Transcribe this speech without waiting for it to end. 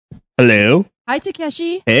Hello. Hi,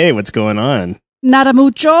 Takeshi. Hey, what's going on? Nada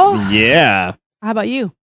mucho. Yeah. How about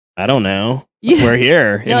you? I don't know. Yeah. We're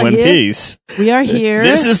here in one piece. We are here.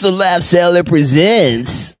 This is the Laugh Cellar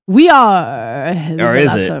Presents. We are. Or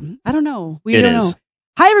is it? I don't know. We It don't is. know.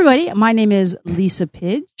 Hi, everybody. My name is Lisa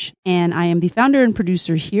Pidge, and I am the founder and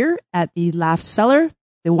producer here at the Laugh Cellar,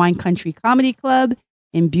 the Wine Country Comedy Club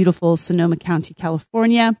in beautiful Sonoma County,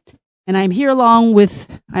 California. And I'm here along with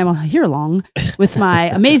my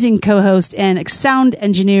amazing co-host and sound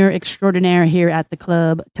engineer extraordinaire here at the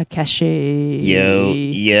club, Takeshi.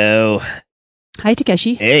 Yo. Hi,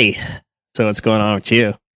 Takeshi. Hey. So what's going on with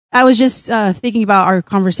you? I was just thinking about our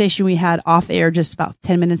conversation we had off air just about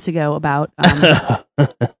 10 minutes ago about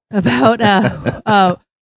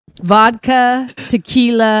vodka,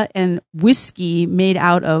 tequila, and whiskey made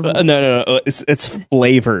out of. No. It's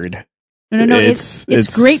flavored. No.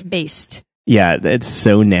 It's grape based. Yeah, it's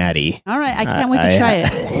so natty. All right, I can't wait to try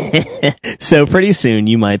it. So pretty soon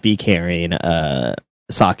you might be carrying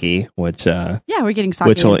sake, which we're getting sake,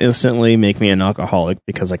 which will instantly make me an alcoholic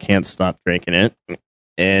because I can't stop drinking it.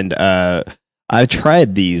 And I've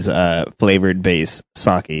tried these flavored based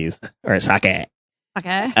sakes or sake.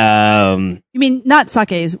 Okay. You mean not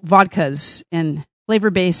sakes, vodkas and flavor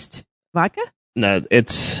based vodka? No,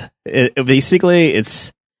 basically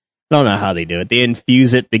it's. I don't know how they do it. They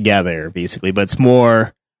infuse it together, basically, but it's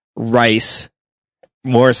more rice,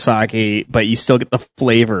 more sake, but you still get the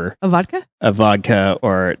flavor of vodka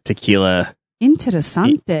or tequila.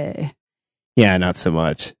 Interessante. Yeah, not so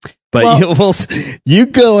much. But you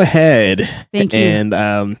go ahead. Thank you.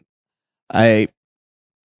 And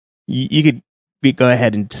you could go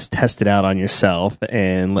ahead and just test it out on yourself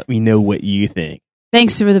and let me know what you think.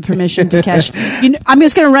 Thanks for the permission, Takeshi. I'm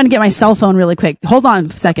just going to run and get my cell phone really quick. Hold on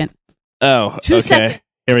a second. Oh, 2 okay. seconds.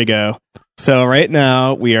 Here we go. So right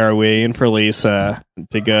now we are waiting for Lisa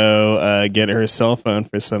to go get her cell phone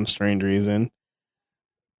for some strange reason.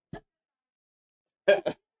 Oh,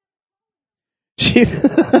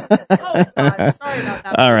 God. Sorry about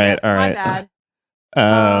that. All right. My bad.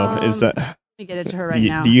 Oh, is that? Let me get it to her right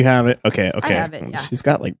now. Do you have it? Okay. I have it, yeah. She's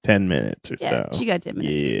got like 10 minutes or so. She got 10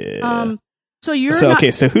 minutes. Yeah. So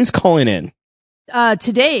who's calling in?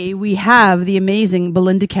 Today we have the amazing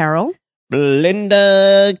Belinda Carroll.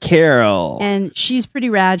 Belinda Carroll. And she's pretty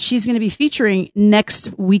rad. She's going to be featuring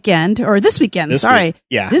next weekend, or this weekend, This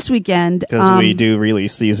weekend. Because we do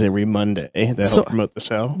release these every Monday to help promote the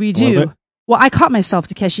show. We do. Well, I caught myself,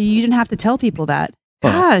 Takeshi. You didn't have to tell people that.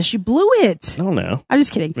 Gosh, you blew it. I don't know. I'm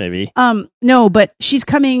just kidding. Maybe. No, but she's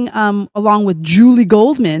coming along with Julie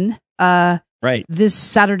Goldman right this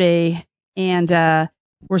Saturday, and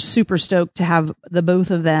we're super stoked to have the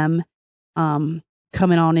both of them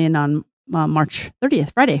coming on in on March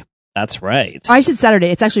 30th, Friday. That's right. I said Saturday.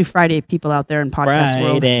 It's actually Friday, people out there in podcast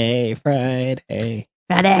world.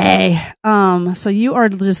 Friday. So you are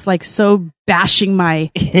just like so bashing my.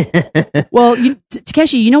 Well,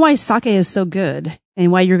 Takeshi, you know why sake is so good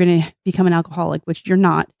and why you're going to become an alcoholic, which you're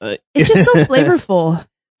not. It's just so flavorful.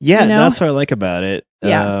 Yeah, that's what I like about it.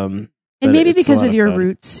 Yeah. And maybe because of your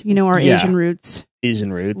roots, our Asian roots.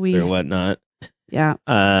 Or whatnot. Yeah.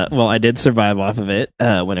 Well, I did survive off of it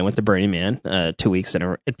when I went to Burning Man 2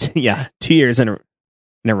 years in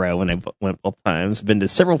a row when I went both times. I've been to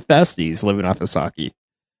several festies living off of sake.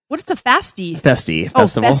 What is a festy? Festival.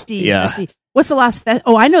 Festy. Yeah. Festy. What's the last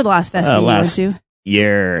I know the last festy you went to.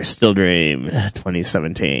 Year, Still Dream,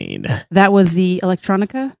 2017. That was the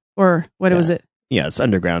electronica? Or what was it? Yeah, it's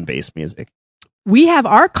underground-based music. We have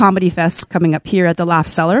our comedy fest coming up here at the Laugh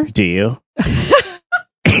Cellar. Do you?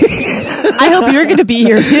 I hope you're going to be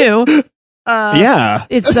here too. Yeah.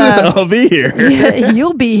 It's I'll be here. Yeah,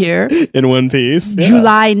 you'll be here. In one piece. Yeah.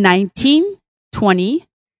 July 19, 20,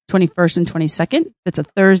 21st, and 22nd. It's a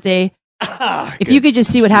Thursday. If you could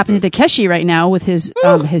just see what happened to Takeshi right now with his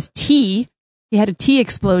tea. He had a tea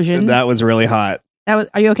explosion. That was really hot. Are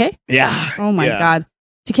you okay? Yeah. Oh my God.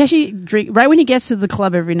 Takeshi right when he gets to the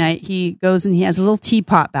club every night, he goes and he has a little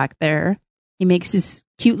teapot back there. He makes his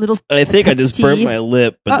cute little. I think I just burnt my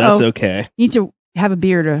lip, but that's okay. You need to have a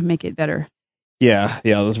beer to make it better. Yeah.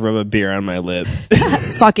 Let's rub a beer on my lip.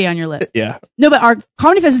 Sake on your lip. Yeah. No, but our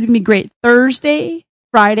comedy fest is gonna be great. Thursday,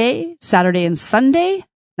 Friday, Saturday, and Sunday,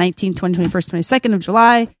 19, 20, 21st, 22nd of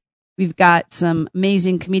July. We've got some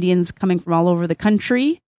amazing comedians coming from all over the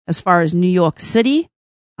country, as far as New York City,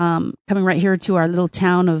 coming right here to our little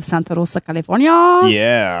town of Santa Rosa, California.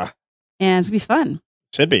 Yeah. And it's going to be fun.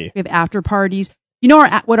 Should be. We have after parties. Our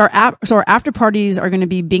after parties are going to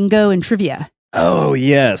be bingo and trivia. Oh,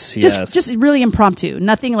 yes. Just really impromptu.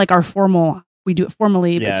 Nothing like our formal, we do it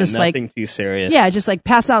formally, but just nothing too serious. Yeah, just like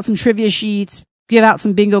pass out some trivia sheets, give out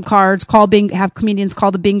some bingo cards, have comedians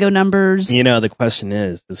call the bingo numbers. The question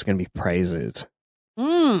is going to be prizes.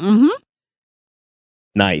 Mm-hmm.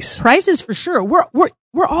 Nice. Prizes for sure.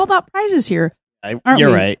 We're all about prizes here.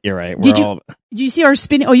 You're right. Do you see our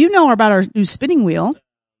spinning? Oh, about our new spinning wheel.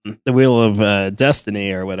 The wheel of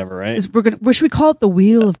destiny or whatever, right? What should we call it? The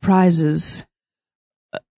wheel of prizes.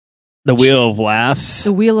 The wheel of laughs.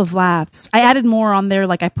 The wheel of laughs. I added more on there.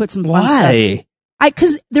 Like I put some fun Why? stuff.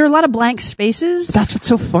 Because there are a lot of blank spaces. But that's what's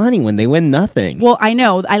so funny when they win nothing. Well, I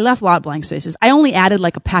know. I left a lot of blank spaces. I only added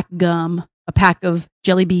like a pack of gum, a pack of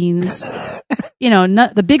jelly beans.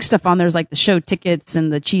 The big stuff on there is like the show tickets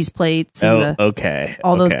and the cheese plates and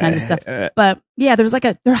all those kinds of stuff. But yeah, there's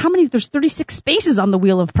there's 36 spaces on the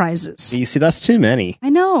wheel of prizes. You see, that's too many. I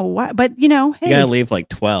know. But hey. You gotta leave like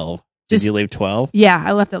 12. Did you leave 12? Yeah,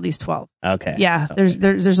 I left at least 12. Okay. Yeah,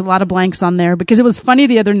 there's a lot of blanks on there because it was funny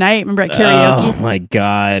the other night. Remember at karaoke? Oh my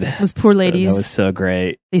God. Those poor ladies. That was so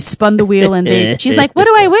great. They spun the wheel and she's like, "What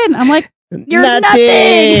do I win?" I'm like, "You're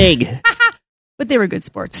nothing." But they were good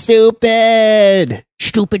sports. Stupid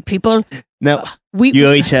people. No.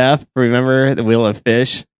 UHF, remember the Wheel of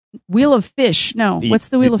Fish? Wheel of Fish. No. What's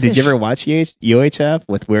the Wheel of Fish? Did you ever watch UHF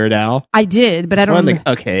with Weird Al? I did, but I don't remember.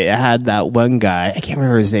 Okay, it had that one guy. I can't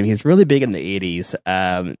remember his name. He was really big in the 80s.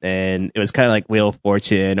 And it was kind of like Wheel of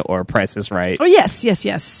Fortune or Price is Right. Oh, yes.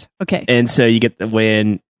 Okay. And so you get to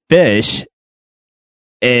win fish.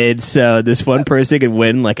 And so this one person could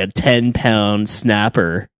win like a 10-pound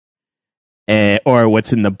snapper. Or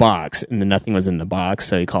what's in the box. And then nothing was in the box,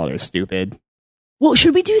 so he called her stupid. Well,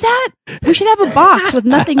 should we do that? We should have a box with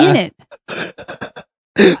nothing in it.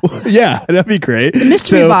 Yeah, that'd be great. The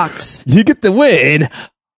mystery box. You get to win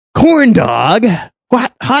corn dog,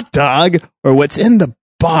 hot dog, or what's in the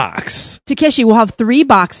box. Takeshi will have 3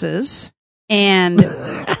 boxes, and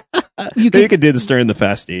you could do this during the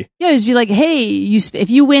festy. Yeah, just be like, hey,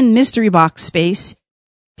 if you win mystery box space,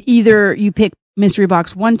 either you pick mystery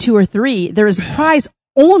box 1, 2, or 3. There is a prize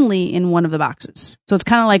only in one of the boxes. So it's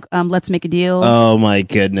kind of like Let's Make a Deal. Oh my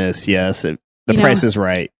goodness, yes. The Price is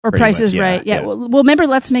Right. Or Price is Right. Yeah. Well, remember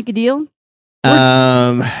Let's Make a Deal?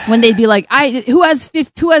 When they'd be like, who has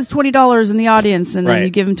 $20 in the audience, and then you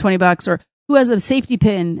give them $20, or who has a safety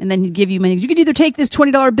pin, and then he'd give you money. You could either take this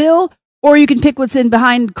 $20 bill, or you can pick what's in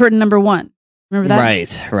behind curtain number 1. Remember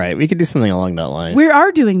that? Right. We could do something along that line. We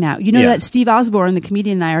are doing that. That Steve Osborne, the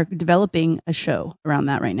comedian, and I are developing a show around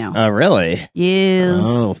that right now. Oh, really? Yes.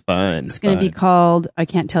 Oh, fun. It's going to be called, I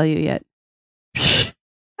can't tell you yet.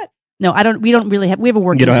 No, I don't. We don't really have. We have a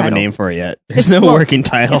working title. You don't have a name for it yet. There's no working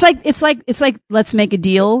title. It's like Let's Make a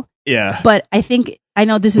Deal. Yeah. But I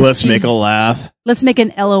know this is. Let's make a laugh. Let's make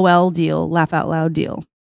an LOL deal. Laugh out loud deal.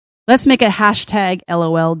 Let's make a hashtag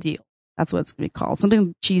LOL deal. That's what it's going to be called.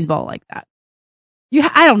 Something cheeseball like that.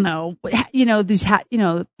 I don't know. These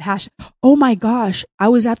hash. Oh my gosh! I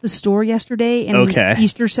was at the store yesterday in the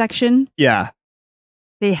Easter section. Yeah.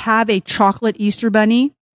 They have a chocolate Easter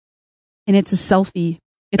bunny, and it's a selfie.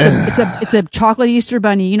 It's a chocolate Easter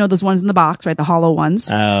bunny. Those ones in the box, right? The hollow ones.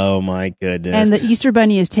 Oh my goodness! And the Easter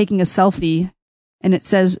bunny is taking a selfie, and it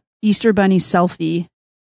says Easter bunny selfie.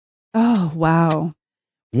 Oh wow!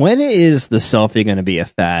 When is the selfie going to be a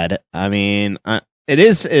fad? I mean, it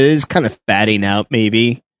is kind of fatting out,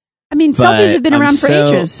 maybe. I mean, selfies have been around for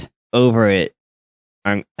ages. Over it.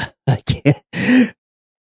 I can't.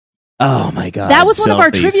 Oh my god! That was one of our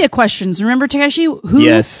trivia questions. Remember, Takeshi?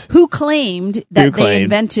 Who claimed that they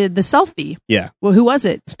invented the selfie? Yeah. Well, who was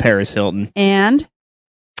it? It's Paris Hilton and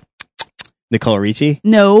Nicole Richie.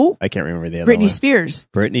 No, I can't remember the other one.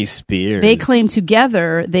 Britney Spears. They claim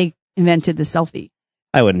together they invented the selfie.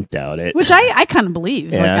 I wouldn't doubt it. Which I kind of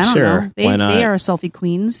believe. Yeah, I don't sure. know. Why not? They are selfie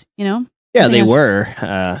queens. Yeah, they were.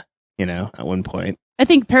 At one point. I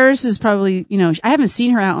think Paris is probably, I haven't seen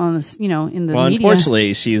her out on this, in the media. Well,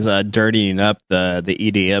 unfortunately, she's dirtying up the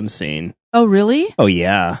EDM scene. Oh, really? Oh,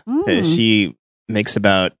 yeah. She makes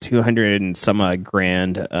about 200 and some odd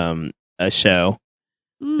grand a show.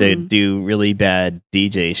 They do really bad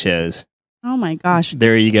DJ shows. Oh my gosh!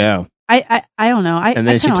 There you go. I don't know. And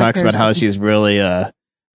then she talks about how she's really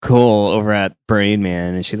cool over at Brain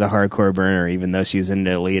Man, and she's a hardcore burner, even though she's in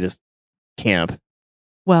the elitist camp.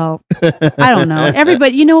 Well, I don't know.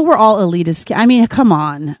 Everybody, we're all elitist. I mean, come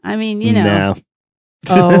on. I mean, No.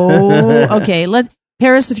 Oh, okay.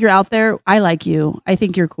 Paris, if you're out there, I like you. I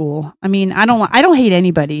think you're cool. I mean, I don't hate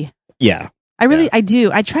anybody. Yeah. I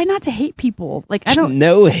do. I try not to hate people.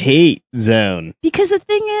 No hate zone. Because the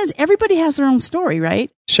thing is, everybody has their own story,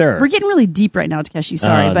 right? Sure. We're getting really deep right now, Takeshi.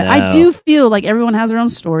 Sorry, but no. I do feel like everyone has their own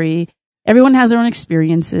story. everyone has their own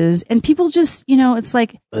experiences, and people just, it's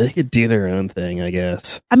like they could do their own thing, I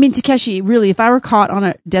guess. I mean, Takeshi, really, if I were caught on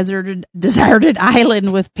a deserted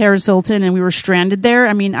island with Paris Hilton and we were stranded there,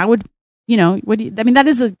 I mean, I would, that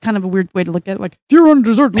is a kind of a weird way to look at it. Like, if you're on a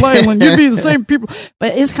deserted island, you'd be the same people.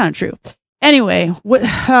 But it's kind of true. Anyway,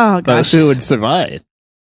 oh gosh. But who would survive?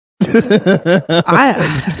 We're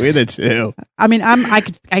the two. I mean,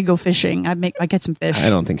 I go fishing. I get some fish. I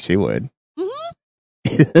don't think she would.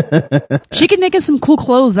 Mm-hmm. She could make us some cool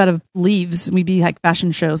clothes out of leaves, and we'd be like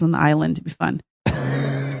fashion shows on the island. It'd be fun.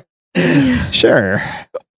 Sure,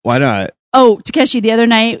 why not? Oh, Takeshi, the other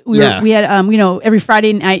night we had every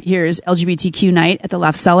Friday night here is LGBTQ night at the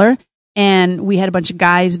Laugh Cellar, and we had a bunch of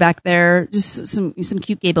guys back there, just some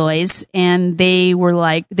cute gay boys, and they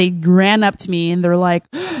ran up to me and they're like,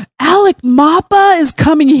 Alec Mapa is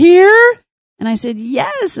coming here? And I said,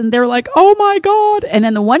 yes. And they're like, oh my God. And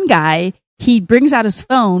then the one guy, he brings out his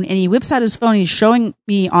phone and he whips out his phone. And he's showing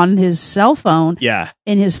me on his cell phone,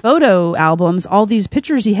 in his photo albums, all these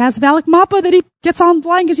pictures he has of Alec Mapa that he gets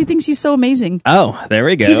online because he thinks he's so amazing. Oh, there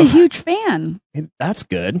we go. He's a huge fan. That's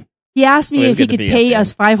good. He asked me if he could pay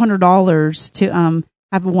us $500 to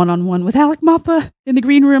have a one-on-one with Alec Mapa in the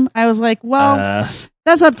green room. I was like, well,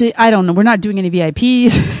 that's up to, I don't know. We're not doing any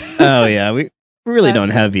VIPs. Oh, yeah. We really don't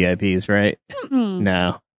have VIPs, right?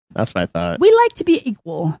 No, that's what I thought. We like to be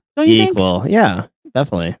equal. Don't you think? Equal. Yeah,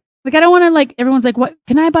 definitely. Like, I don't want to, everyone's like, what?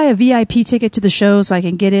 Can I buy a VIP ticket to the show so I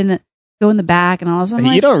can go in the back and all this?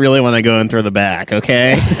 You don't really want to go in through the back,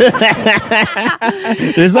 okay?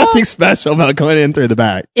 There's nothing special about going in through the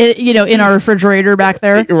back. In our refrigerator back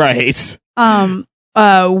there. Right. I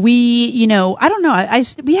don't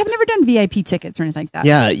know. We have never done VIP tickets or anything like that.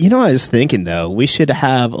 Yeah. I was thinking though, we should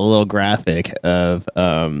have a little graphic of,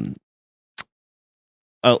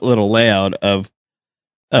 a little layout of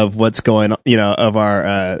what's going on, of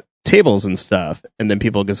our, tables and stuff. And then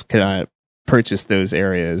people just kind of purchase those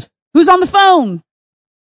areas. Who's on the phone?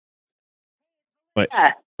 What?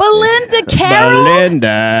 Belinda Carroll.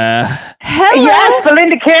 Belinda. Hello. Yes,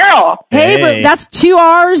 Belinda Carroll. Hey, but that's 2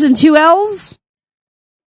 R's and 2 L's.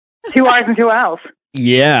 2 R's and 2 L's.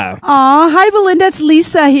 Yeah. Aw, hi Belinda. It's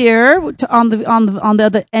Lisa here on the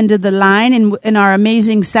other end of the line, and our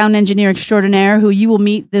amazing sound engineer extraordinaire, who you will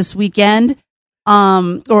meet this weekend,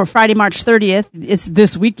 or Friday, March 30th. It's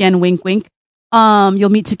this weekend. Wink, wink. You'll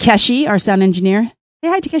meet Takeshi, our sound engineer. Hey,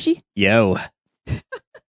 hi Takeshi. Yo.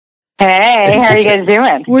 Hey, how are you guys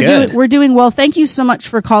doing? We're doing well. Thank you so much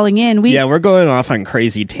for calling in. We're going off on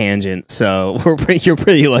crazy tangents, so you're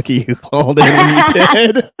pretty lucky you called in when you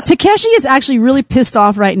did. Takeshi is actually really pissed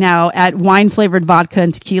off right now at wine-flavored vodka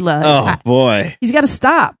and tequila. Oh, boy. He's got to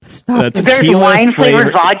stop. There's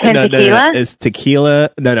wine-flavored vodka and tequila? No, it's tequila.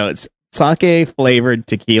 No, it's sake-flavored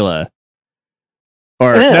tequila.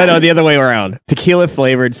 Or, no, the other way around.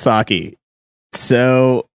 Tequila-flavored sake.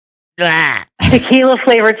 So... Tequila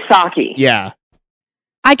flavored sake. Yeah.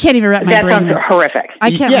 I can't even wrap my brain. That sounds horrific. I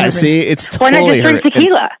can't. Yeah, see, it's totally. Why not just drink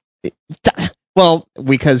tequila? Well,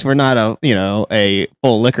 because we're not a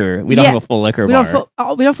full liquor. We don't have a full liquor bar. We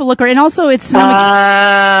don't have full liquor, and also it's. Okay,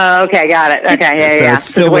 got it. Okay, yeah. It's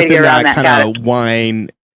still within that kind of wine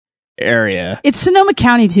area. It's Sonoma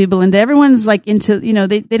County too, Belinda. Everyone's like into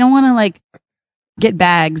they don't want to get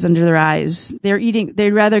bags under their eyes.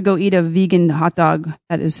 They'd rather go eat a vegan hot dog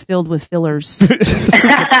that is filled with fillers. Being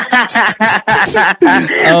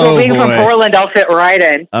from Portland, I'll fit right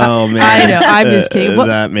in. Oh man. I know, I'm just kidding.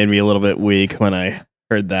 That made me a little bit weak when I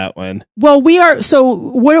heard that one. Well, we are, so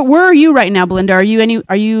where are you right now, Belinda? Are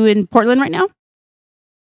you in Portland right now?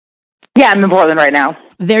 Yeah, I'm in Portland right now.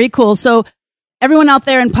 Very cool. So everyone out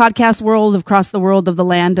there in podcast world, across the world, of the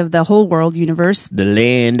land of the whole world universe. The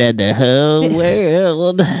land of the whole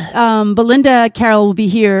world. Belinda Carroll will be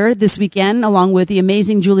here this weekend, along with the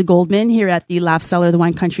amazing Julie Goldman here at the Laugh Cellar, the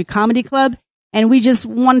Wine Country Comedy Club. And we just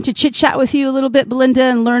wanted to chit chat with you a little bit, Belinda,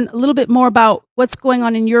 and learn a little bit more about what's going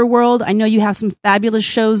on in your world. I know you have some fabulous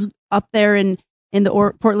shows up there in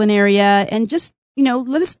the Portland area. And just,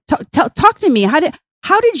 let us talk to me.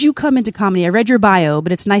 How did you come into comedy? I read your bio,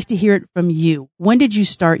 but it's nice to hear it from you. When did you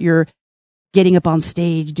start your getting up on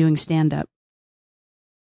stage, doing stand-up?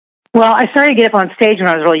 Well, I started to get up on stage when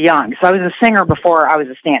I was really young. So I was a singer before I was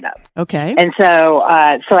a stand-up. Okay. And so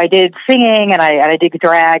I did singing and I did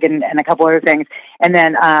drag and a couple other things. And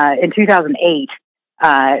then in 2008,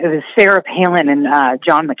 it was Sarah Palin and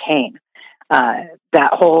John McCain.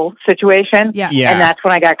 That whole situation. Yeah. And that's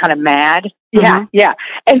when I got kind of mad. Yeah.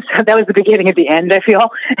 And so that was the beginning of the end, I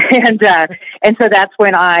feel. And so that's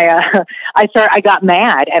when I got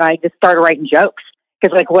mad and I just started writing jokes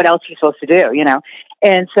because what else are you supposed to do,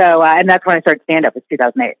 And so, and that's when I started stand up in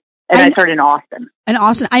 2008. And I started in Austin. In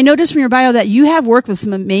Austin, I noticed from your bio that you have worked with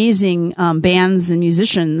some amazing bands and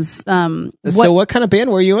musicians. So what kind of band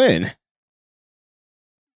were you in?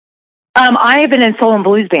 I have been in soul and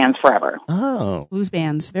blues bands forever. Oh, blues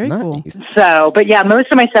bands, very cool. So, but yeah,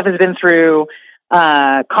 most of my stuff has been through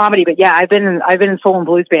comedy. But yeah, I've been in soul and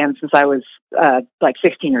blues bands since I was like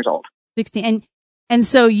 16 years old. 16, and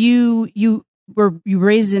so you were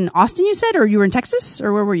raised in Austin, you said, or you were in Texas,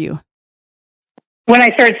 or where were you? When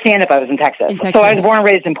I started stand up, I was in Texas. So I was born and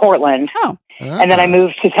raised in Portland, and then I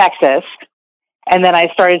moved to Texas. And then I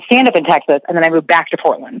started stand-up in Texas, and then I moved back to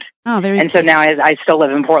Portland. Oh, very And so now I still live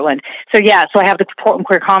in Portland. So yeah, so I have the Portland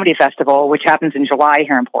Queer Comedy Festival, which happens in July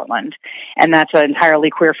here in Portland. And that's an entirely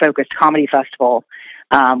queer-focused comedy festival.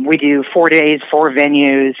 We do 4 days, 4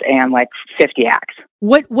 venues, and like 50 acts.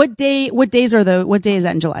 What day is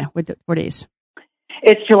that in July? What 4 days?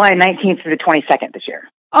 It's July 19th through the 22nd this year.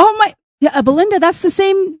 Oh my... Yeah, Belinda, that's the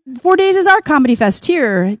same 4 days as our comedy fest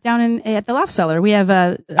here down at the Laugh Cellar. We have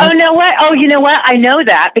Oh, no, what? Oh, you know what? I know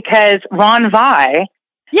that because Ron Vai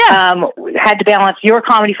had to balance your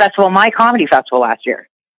comedy festival and my comedy festival last year.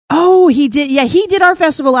 Oh, he did. Yeah, he did our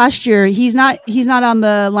festival last year. He's not on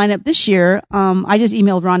the lineup this year. I just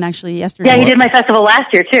emailed Ron actually yesterday. Yeah, he did my festival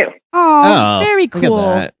last year too. Oh, very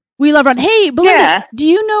cool. We love Ron. Hey, Belinda, do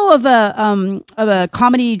you know of a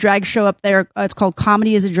comedy drag show up there? It's called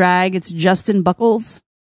Comedy is a Drag. It's Justin Buckles.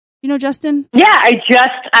 You know Justin? Yeah, I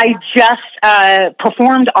just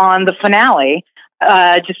performed on the finale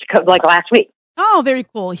just like last week. Oh, very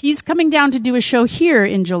cool. He's coming down to do a show here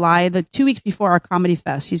in July, the 2 weeks before our comedy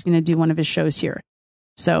fest. He's going to do one of his shows here.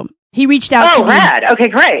 So he reached out to me. Oh, rad. Okay,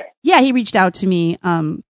 great. Yeah, he reached out to me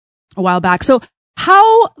a while back. So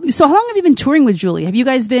how long have you been touring with Julie? Have you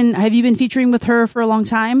been featuring with her for a long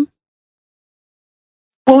time?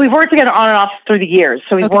 Well, we've worked together on and off through the years.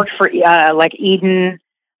 So we've worked for like Eden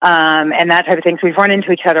and that type of thing. So we've run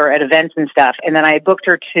into each other at events and stuff. And then I booked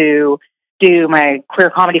her to do my queer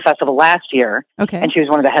comedy festival last year. Okay. And she was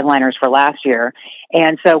one of the headliners for last year.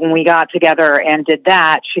 And so when we got together and did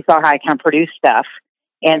that, she saw how I can produce stuff.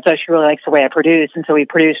 And so she really likes the way I produce. And so we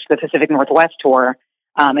produced the Pacific Northwest tour.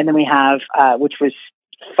 And then we have, which was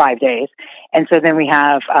 5 days. And so then we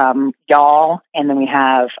have, y'all, and then we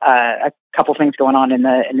have, a couple things going on in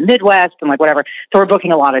the Midwest and like whatever. So we're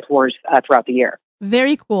booking a lot of tours, throughout the year.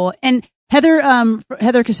 Very cool. And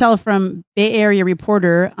Heather Casella from Bay Area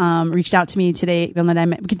Reporter, reached out to me today.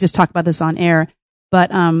 We could just talk about this on air,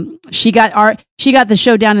 but, she got the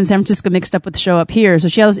show down in San Francisco mixed up with the show up here. So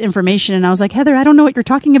she has information and I was like, Heather, I don't know what you're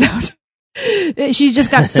talking about. She's just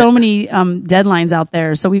got so many deadlines out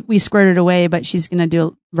there, so we squared it away. But she's going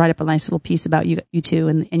to write up a nice little piece about you two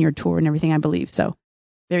and your tour and everything, I believe. So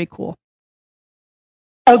very cool.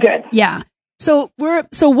 Oh, good. Yeah. So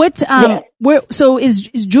is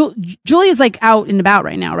Julia's like out and about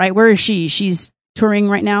right now, right? Where is she? She's touring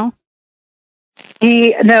right now.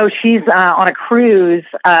 She's on a cruise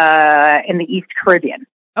in the East Caribbean.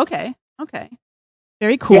 Okay.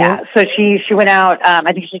 Very cool. Yeah, so she went out,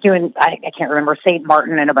 I think she's doing, I can't remember, St.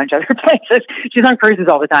 Martin and a bunch of other places. She's on cruises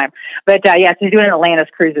all the time. But yeah, she's doing an Atlantis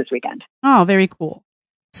cruise this weekend. Oh, very cool.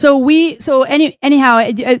 Anyhow,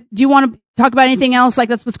 do you want to talk about anything else? Like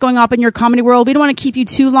that's what's going on in your comedy world. We don't want to keep you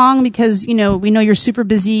too long because, we know you're super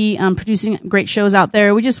busy producing great shows out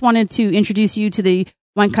there. We just wanted to introduce you to the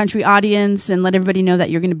Wine Country audience and let everybody know that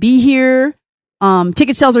you're going to be here.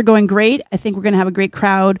 Ticket sales are going great. I think we're going to have a great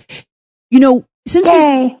crowd.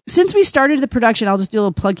 Since we started the production, I'll just do a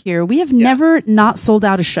little plug here. We have never not sold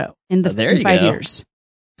out a show in 5 years.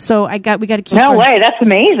 So we got to keep. No way, that's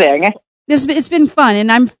amazing. It's been fun,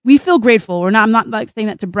 and we feel grateful. I'm not like saying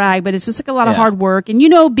that to brag, but it's just like a lot of hard work. And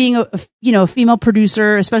being a female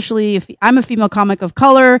producer, especially if I'm a female comic of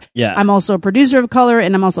color, I'm also a producer of color,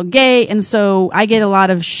 and I'm also gay, and so I get a lot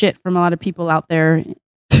of shit from a lot of people out there.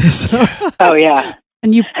 Oh yeah.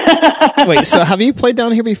 And you wait? So have you played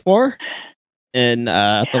down here before? In the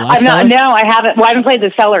last No, I haven't. Well, I haven't played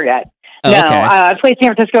the Cellar yet. Oh, no, okay. I've played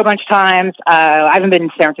San Francisco a bunch of times. I haven't been in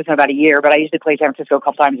San Francisco in about a year, but I usually play San Francisco a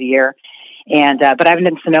couple times a year. And but I haven't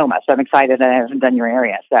been to Sonoma, so I'm excited. I haven't done your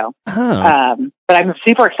area, so. But I'm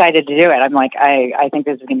super excited to do it. I'm like, I think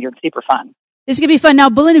this is going to be super fun. This is going to be fun. Now,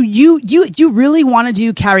 Belinda, you really want to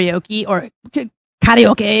do karaoke or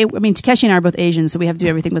karaoke? I mean, Takeshi and I are both Asian, so we have to do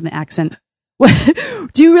everything with an accent.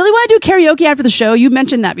 Do you really want to do karaoke after the show? You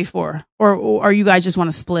mentioned that before, or you guys just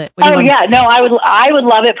want to split? No, I would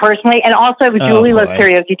love it personally, and also Julie loves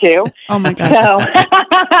karaoke too. Oh my god! So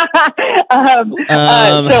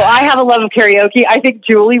I have a love of karaoke. I think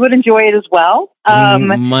Julie would enjoy it as well.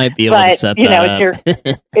 Might be able to set that up.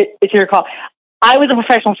 It's your call. I was a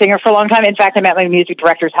professional singer for a long time. In fact, I'm at my music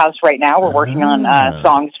director's house right now. We're working on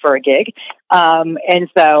songs for a gig. And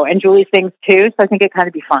Julie sings too, so I think it'd kind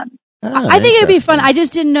of be fun. I think it'd be fun. I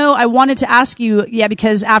just didn't know. I wanted to ask you,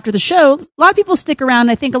 because after the show, a lot of people stick around.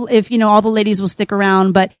 I think if, all the ladies will stick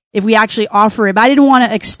around, but if we actually offer it, but I didn't want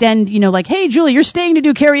to extend, like, hey, Julie, you're staying to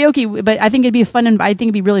do karaoke, but I think it'd be fun. And I think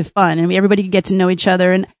it'd be really fun. And everybody could get to know each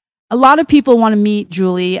other. And a lot of people want to meet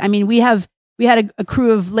Julie. I mean, we had a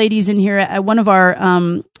crew of ladies in here at one of our,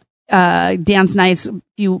 dance nights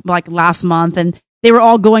last month, and they were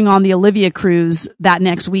all going on the Olivia cruise that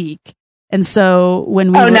next week. And so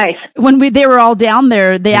when they were all down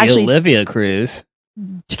there, the Olivia cruise.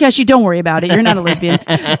 Takeshi, don't worry about it. You're not a lesbian.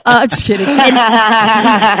 I'm just kidding. And,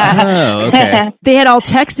 okay. They had all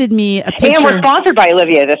texted me a picture. And we're sponsored by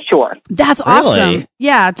Olivia this tour. That's awesome. Really?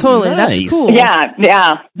 Yeah, totally. Nice. That's cool.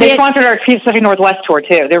 Yeah. They sponsored our Pacific Northwest tour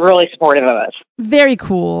too. They're really supportive of us. Very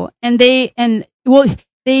cool. And they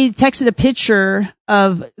texted a picture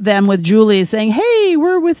of them with Julie saying, "Hey,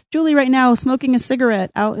 we're with Julie right now, smoking a cigarette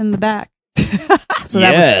out in the back." So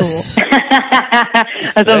that was cool.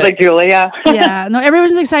 That sounds like Julie, yeah. Yeah. No,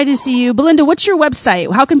 everyone's excited to see you. Belinda, what's your website?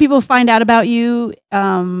 How can people find out about you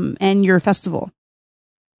and your festival?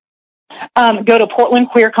 Go to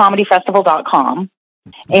portlandqueercomedyfestival.com.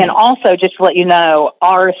 And also, just to let you know,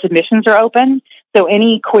 our submissions are open. So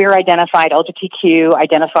any queer-identified,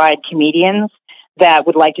 LGBTQ-identified comedians that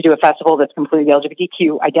would like to do a festival that's completely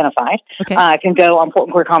LGBTQ identified can go on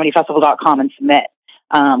portlandqueercomedyfestival.com and submit.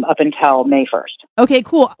 Up until May 1st. Okay,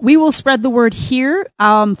 cool. We will spread the word here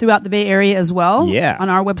throughout the Bay Area as well. Yeah. On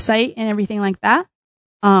our website and everything like that.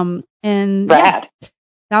 Rad. Yeah,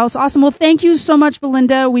 that was awesome. Well, thank you so much,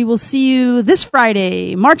 Belinda. We will see you this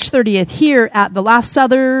Friday, March 30th, here at the Laugh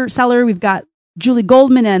Cellar. We've got Julie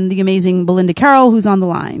Goldman and the amazing Belinda Carroll, who's on the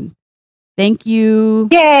line. Thank you.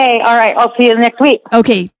 Yay. All right. I'll see you next week.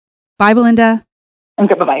 Okay. Bye, Belinda.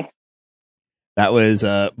 Okay, bye-bye. That was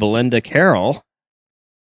Belinda Carroll.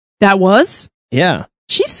 That was? Yeah.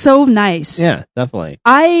 She's so nice. Yeah, definitely.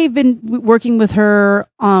 I've been working with her,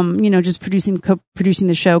 just producing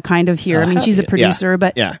the show kind of here. I mean, she's a producer,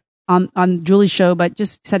 but on Julie's show, but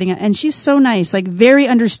just setting it. And she's so nice, like very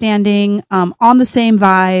understanding, on the same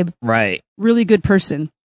vibe. Right. Really good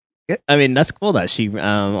person. I mean, that's cool that she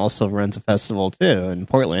also runs a festival too in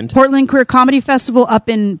Portland. Portland Queer Comedy Festival up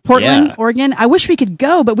in Portland, Oregon. I wish we could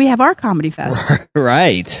go, but we have our comedy fest.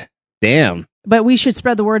 Right. Damn. But we should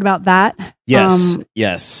spread the word about that. Yes.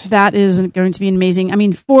 Yes. That is going to be amazing. I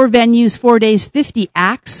mean, 4 venues, 4 days, 50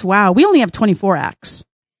 acts. Wow. We only have 24 acts.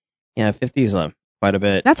 Yeah, 50 is quite a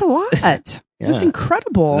bit. That's a lot. That's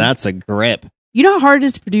incredible. That's a grip. You know how hard it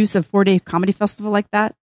is to produce a 4-day comedy festival like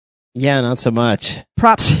that? Yeah, not so much.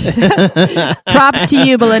 Props. Props to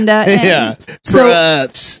you, Belinda. And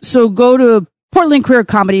props. So go to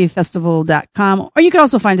portlandqueercomedyfestival.com, or you can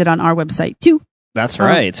also find it on our website too. That's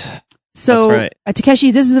right. So, that's right.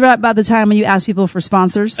 Takeshi, this is about the time when you ask people for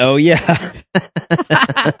sponsors. Oh, yeah.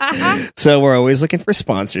 So we're always looking for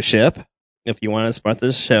sponsorship. If you want to sponsor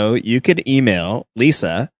this show, you could email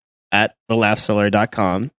Lisa at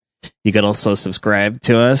thelaughcellar.com. You could also subscribe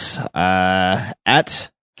to us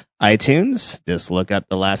at iTunes. Just look up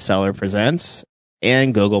The Laugh Cellar Presents,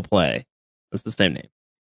 and Google Play. That's the same name.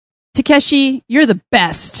 Takeshi, you're the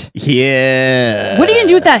best. Yeah. What are you going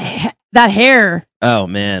to do with that hair? Oh,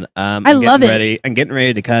 man. I love it. I'm getting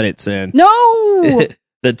ready to cut it soon. No!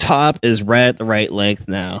 The top is right at the right length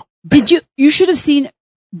now. You should have seen,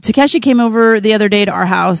 Takeshi came over the other day to our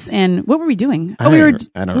house, and what were we doing? Were we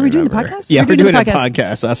doing the podcast? Yeah, we're doing a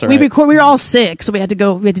podcast. That's right. We were all sick, so we had to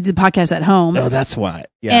do the podcast at home. Oh, that's why.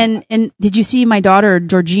 Yeah. And did you see my daughter,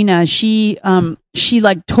 Georgina? She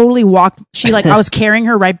like totally walked, I was carrying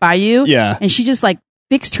her right by you. Yeah. And she just like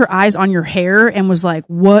fixed her eyes on your hair and was like,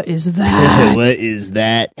 "What is that? What is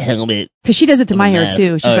that helmet?" Because she does it to my hair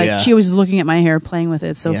too. She's she was looking at my hair, playing with it.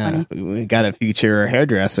 It's so funny. We got a future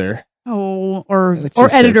hairdresser. Oh, or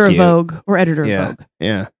editor of Vogue, or editor of Vogue.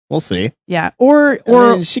 Yeah, we'll see. Yeah, or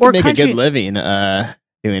she could make a good living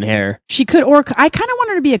doing hair. She could, or I kind of want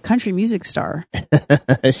her to be a country music star.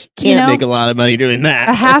 She can't make a lot of money doing that.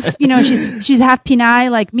 A half, she's half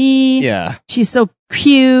Pinay like me. Yeah, she's so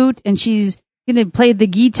cute, and she's gonna play the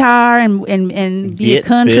guitar and be a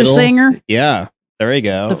country singer. Yeah, there you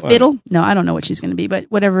go. The fiddle? No, I don't know what she's gonna be, but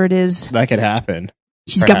whatever it is, that could happen.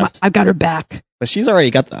 I've got her back. But she's already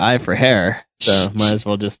got the eye for hair, so might as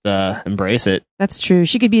well just embrace it. That's true.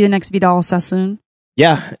 She could be the next Vidal Sassoon.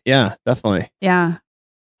 Yeah, definitely. Yeah.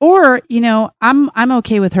 Or, I'm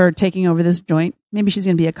okay with her taking over this joint. Maybe she's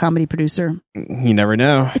going to be a comedy producer. You never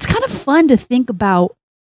know. It's kind of fun to think about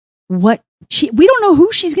what we don't know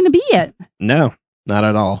who she's going to be yet. No, not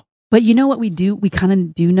at all. But you know what we do? We kind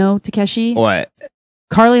of do know, Takeshi. What?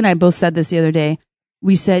 Carly and I both said this the other day.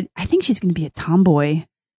 We said, I think she's going to be a tomboy.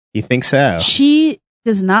 You think so? She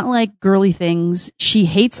does not like girly things. She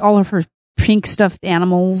hates all of her pink stuffed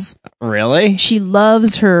animals. Really? She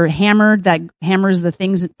loves her hammer that hammers the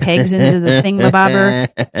things, pegs into the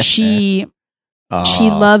thingamabobber. She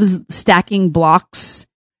loves stacking blocks.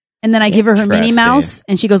 And then I give her Minnie Mouse,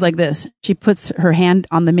 and she goes like this. She puts her hand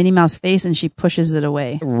on the Minnie Mouse face, and she pushes it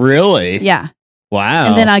away. Really? Yeah. Wow.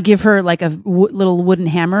 And then I give her like a little wooden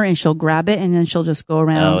hammer, and she'll grab it, and then she'll just go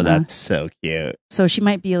around. Oh, that's so cute. So she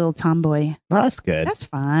might be a little tomboy. Well, that's good. That's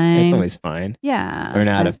fine. That's always fine. Yeah. Learn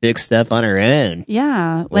how to fix stuff on her own.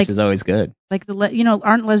 Yeah. Which is always good. Like,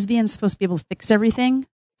 aren't lesbians supposed to be able to fix everything?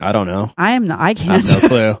 I don't know. I am not. I can't. I have no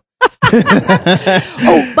clue.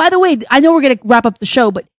 Oh, by the way, I know we're going to wrap up the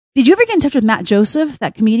show, but did you ever get in touch with Matt Joseph,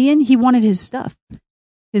 that comedian? He wanted his stuff,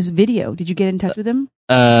 his video. Did you get in touch with him?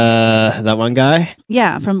 That one guy?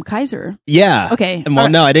 Yeah, from Kaiser. Yeah. Okay. Well,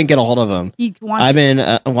 no, I didn't get a hold of him. He wants.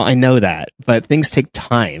 I know that, but things take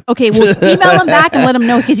time. Okay, well, email him back and let him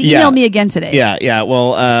know, because he emailed me again today. Yeah.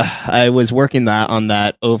 Well, I was working on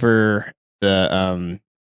that over the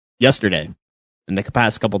yesterday, in the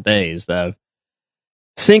past couple days of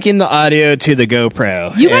syncing the audio to the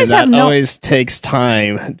GoPro. You guys that always takes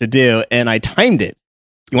time to do, and I timed it.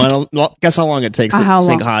 You want to guess how long it takes to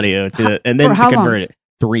sync audio to and then to convert it?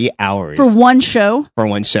 3 hours for one show.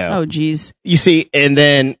 Oh, geez. You see, and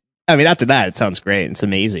then after that, it sounds great. It's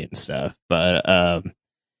amazing and stuff. But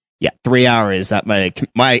 3 hours. That I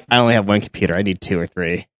only have one computer. I need 2 or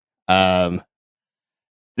 3.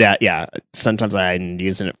 Sometimes I'm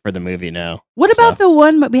using it for the movie now. What about the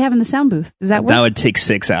one we have in the sound booth? Does that work? That would take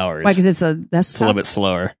 6 hours. Why? Because it's a little bit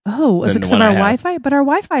slower. Oh, is it because of our Wi-Fi? But our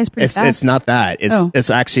Wi-Fi is pretty fast. It's not that.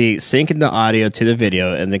 It's actually syncing the audio to the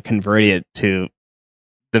video and then converting it to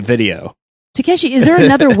the video. Takeshi, is there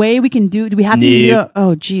another way we can do? Do we have to?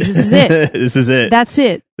 Oh, geez, this is it. This is it. That's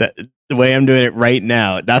it. The way I'm doing it right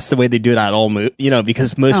now, that's the way they do it at all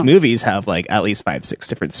because most movies have like at least 5-6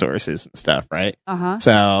 different sources and stuff, right?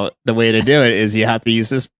 So the way to do it is you have to use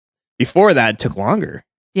this. Before that, it took longer.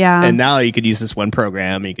 Yeah. And now you could use this one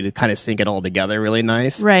program and you could kind of sync it all together really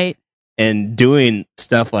nice. Right. And doing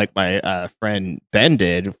stuff like my friend Ben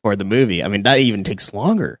did for the movie, I mean, that even takes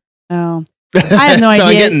longer. Oh. I have no idea.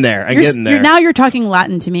 I'm getting there. Now you're talking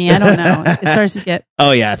Latin to me. I don't know. It starts to get.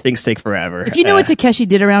 Oh yeah, things take forever. If you know what Takeshi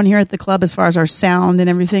did around here at the club as far as our sound and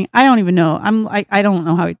everything, I don't even know. I don't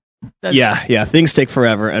know how he does. Yeah. Things take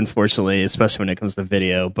forever, unfortunately, especially when it comes to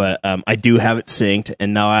video. But I do have it synced,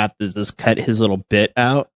 and now I have to just cut his little bit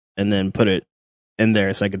out and then put it in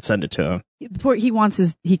there so I could send it to him. He wants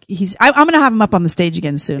his. I'm going to have him up on the stage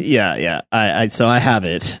again soon. Yeah. So I have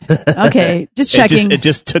it. Okay, just checking. It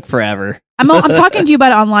just took forever. I'm talking to you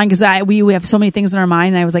about it online because we have so many things in our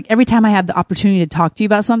mind. And I was like, every time I have the opportunity to talk to you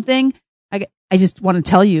about something, I just want to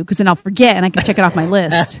tell you because then I'll forget and I can check it off my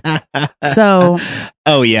list. So.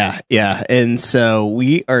 Oh yeah. And so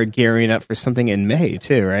we are gearing up for something in May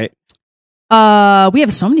too, right? We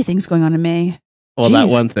have so many things going on in May. Well, Jeez.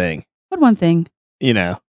 that one thing. What one thing?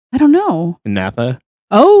 I don't know. In Napa.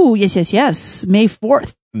 Oh, yes. May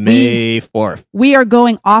 4th. May 4th. We are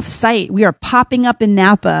going off site. We are popping up in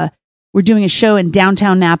Napa. We're doing a show in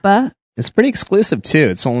downtown Napa. It's pretty exclusive too.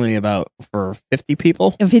 It's only about for 50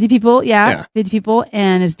 people. 50 people, yeah. 50 people,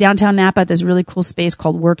 and it's downtown Napa at this really cool space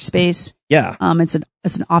called Workspace. Yeah. It's an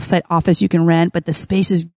offsite office you can rent, but the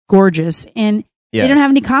space is gorgeous, and they don't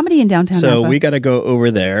have any comedy in downtown Napa. So we got to go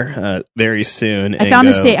over there very soon. I found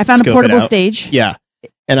a portable stage. Yeah.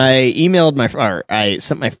 And I I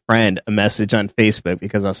sent my friend a message on Facebook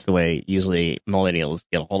because that's the way usually millennials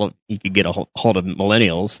get a hold of. You could get a hold of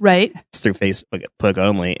millennials, right? It's through Facebook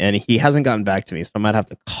only, and he hasn't gotten back to me, so I might have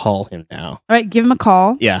to call him now. All right, give him a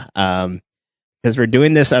call. Yeah, because we're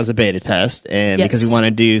doing this as a beta test, and because we want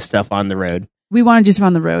to do stuff on the road. We want to do stuff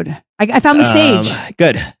on the road. I found the stage.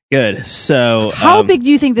 Good. So, how big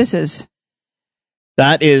do you think this is?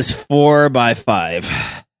 That is 4x5.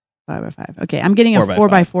 5x5. Okay, I'm getting a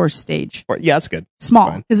 4x4 stage. Yeah, that's good.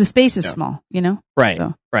 Small, because the space is small, Right,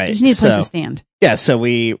 so right. You just need a place to stand. Yeah, so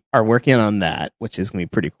we are working on that, which is going to be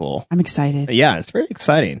pretty cool. I'm excited. Yeah, it's very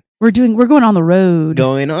exciting. We're going on the road.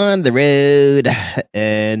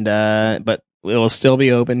 And but it will still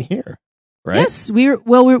be open here, right? Yes,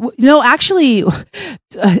 actually,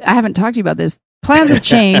 I haven't talked to you about this. Plans have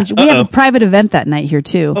changed. We have a private event that night here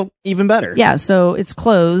too. Oh, even better. Yeah, so it's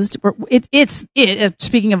closed.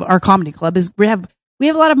 Speaking of our comedy club, we have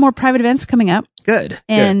a lot of more private events coming up. Good.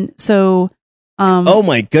 And so, oh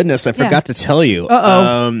my goodness, I forgot to tell you.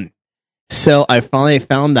 So I finally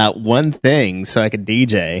found that one thing so I could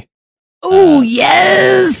DJ. Oh,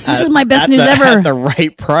 yes. This is my best news ever. At the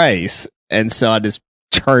right price. And so I just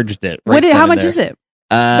charged it. How much is it?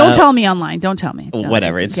 Don't tell me online. Don't tell me. No.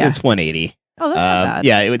 Whatever. It's $180. Oh, that's not bad.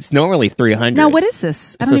 Yeah, it's normally $300. Now, what is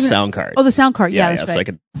this? It's a sound card. Oh, the sound card. Yeah, that's right. So I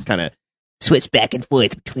could kind of switch back and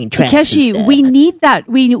forth between tracks. Takeshi, we need that.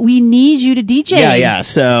 We need you to DJ. Yeah.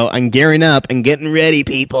 So I'm gearing up and getting ready,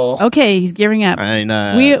 people. Okay, he's gearing up. And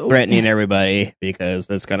threatening everybody because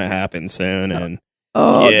that's going to happen soon. And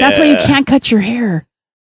that's why you can't cut your hair.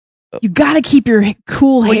 You got to keep your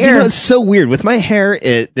cool hair. It's so weird with my hair.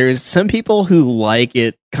 There's some people who like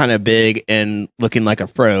it kind of big and looking like a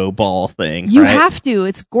fro ball thing. You have to.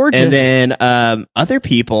 It's gorgeous. And then other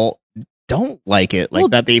people don't like it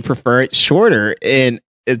like that. They prefer it shorter, and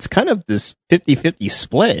it's kind of this 50-50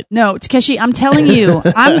 split. No, Takeshi, I'm telling you,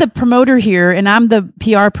 I'm the promoter here, and I'm the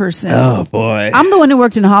PR person. Oh boy, I'm the one who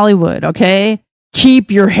worked in Hollywood. Okay, keep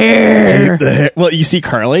your hair. Well, you see,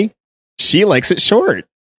 Carly, she likes it short.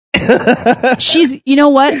 You know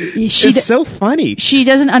what? It's so funny. She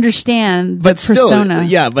doesn't understand the persona.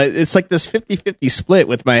 Yeah, but it's like this 50-50 split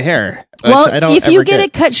with my hair. Well, if you get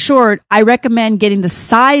it cut short, I recommend getting the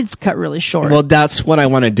sides cut really short. Well, that's what I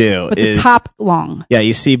want to do. But the top long. Yeah,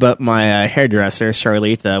 you see, but my hairdresser,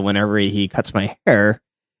 Charlita, whenever he cuts my hair,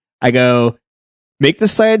 I go, make the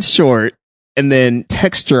sides short and then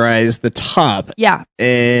texturize the top. Yeah.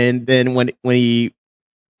 And then when he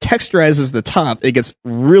texturizes the top, it gets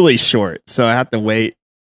really short, so I have to wait,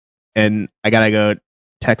 and I gotta go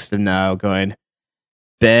text him now going,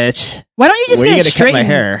 bitch, why don't you just get it straightened? Cut my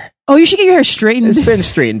hair? Oh, you should get your hair straightened. It's been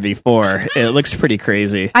straightened before. It looks pretty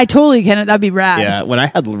crazy. I totally can. That'd be rad. Yeah, when I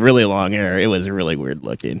had really long hair, it was really weird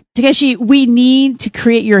looking. Takeshi, we need to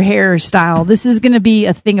create your hairstyle. This is going to be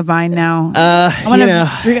a thing of mine now. I'm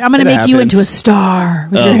gonna make you into a star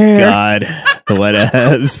with your hair. Oh God,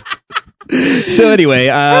 whatevs. So anyway,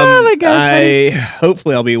 oh my God,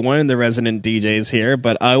 hopefully I'll be one of the resident DJs here,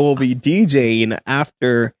 but I will be DJing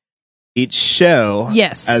after each show,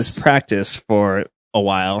 as practice for a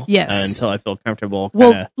while, until I feel comfortable.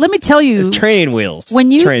 Well, let me tell you, it's training wheels.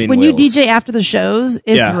 When you DJ after the shows,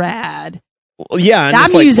 it's rad. Well, yeah,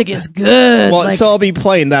 that music is good. Well, so I'll be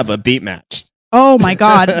playing that, but beat matched. Oh my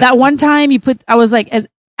God, that one time I was like,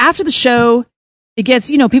 after the show. It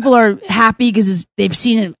gets, people are happy because they've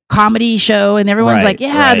seen a comedy show and everyone's like,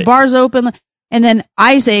 the bar's open. And then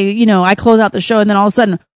I say, I close out the show and then all of a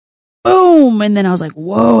sudden, boom. And then I was like,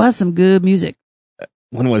 whoa, that's some good music.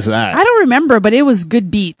 When was that? I don't remember, but it was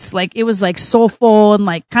good beats. Like it was like soulful and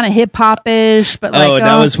like kind of hip hop-ish. But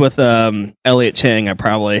that was with Elliot Chang. I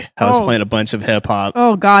was playing a bunch of hip hop.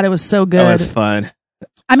 Oh God, it was so good. That was fun.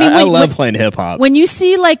 I mean, I love playing hip hop. When you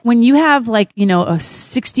see when you have a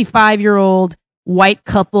 65-year-old white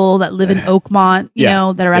couple that live in Oakmont,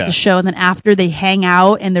 that are at the show, and then after they hang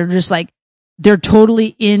out and they're just they're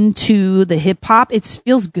totally into the hip hop. It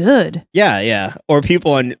feels good. Yeah. Or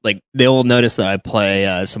people they'll notice that I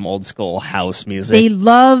play some old school house music. They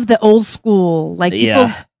love the old school.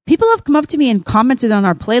 People have come up to me and commented on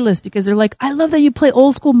our playlist because they're like, I love that you play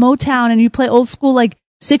old school Motown and you play old school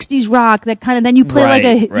 60s rock, that kind of, then you play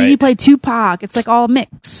then you play Tupac. It's all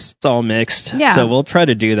mixed. It's all mixed. Yeah. So we'll try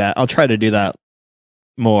to do that. I'll try to do that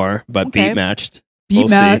more, but beat matched. All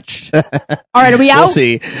right, are we out? We'll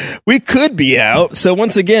see. We could be out. So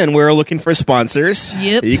once again, we're looking for sponsors.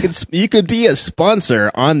 Yep. You could be a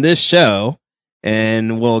sponsor on this show,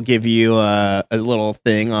 and we'll give you a little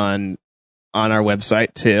thing on our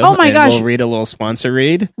website too. Oh my gosh. We'll read a little sponsor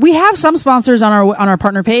read. We have some sponsors on our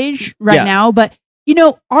partner page now, but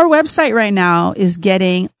our website right now is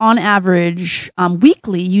getting, on average,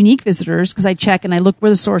 weekly unique visitors, because I check and I look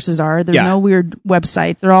where the sources are. There's no weird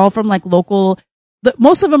websites. They're all from local.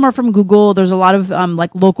 Most of them are from Google. There's a lot of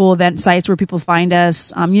local event sites where people find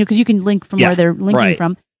us, because you can link from where they're linking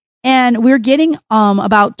from. And we're getting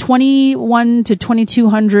about 21 to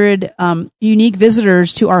 2,200 unique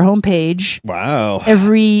visitors to our homepage. Wow.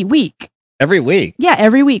 Every week. Every week? Yeah,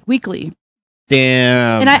 every week, weekly.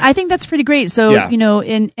 Damn. And I think that's pretty great. So,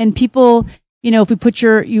 and people, if we put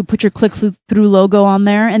your click through logo on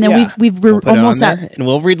there, and then we're almost at, and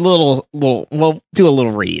we'll read we'll do a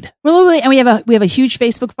little read. And we have a huge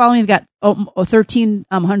Facebook following. We've got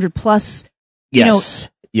 1,300 plus,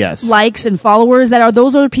 likes and followers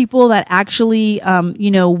those are people that actually,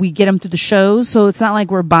 we get them through the shows. So it's not like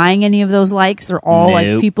we're buying any of those likes. They're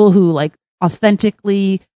all people who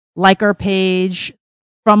authentically like our page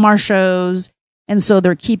from our shows. And so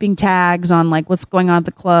they're keeping tags on what's going on at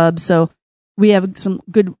the club. So we have some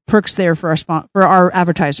good perks there for our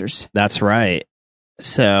advertisers. That's right.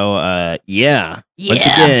 So, yeah. Once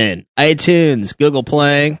again, iTunes, Google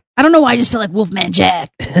Play. I don't know why I just feel like Wolfman Jack.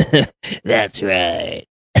 That's right.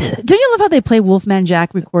 Don't you love how they play Wolfman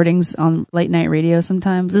Jack recordings on late night radio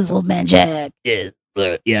sometimes? This is Wolfman Jack. Yeah.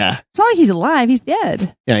 It's not like he's alive. He's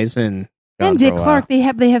dead. Yeah, he's been gone And Dick for a Clark.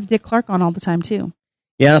 while. They have Dick Clark on all the time too.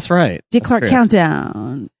 Yeah, that's right. Dick That's Clark true.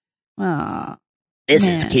 Countdown. Aw, This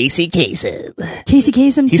man. is Casey Kasem. Casey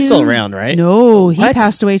Kasem too. He's still around, right? No, he What?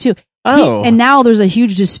 passed away too. Oh. And now there's a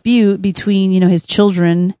huge dispute between, his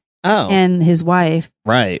children and his wife.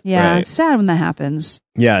 Right. Yeah, Right. it's sad when that happens.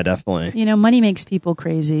 Yeah, definitely. Money makes people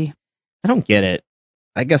crazy. I don't get it.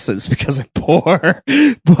 I guess it's because I'm poor,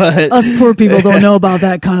 but Us poor people don't know about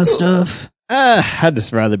that kind of stuff. I'd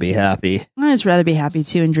just rather be happy. I'd just rather be happy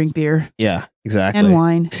too and drink beer Yeah, exactly. and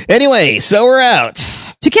wine. Anyway, so we're out.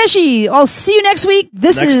 Takeshi, I'll see you next week.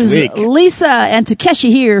 This Next is week. Lisa and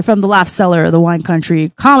Takeshi here from the Laugh Cellar, the Wine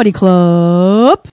Country Comedy Club.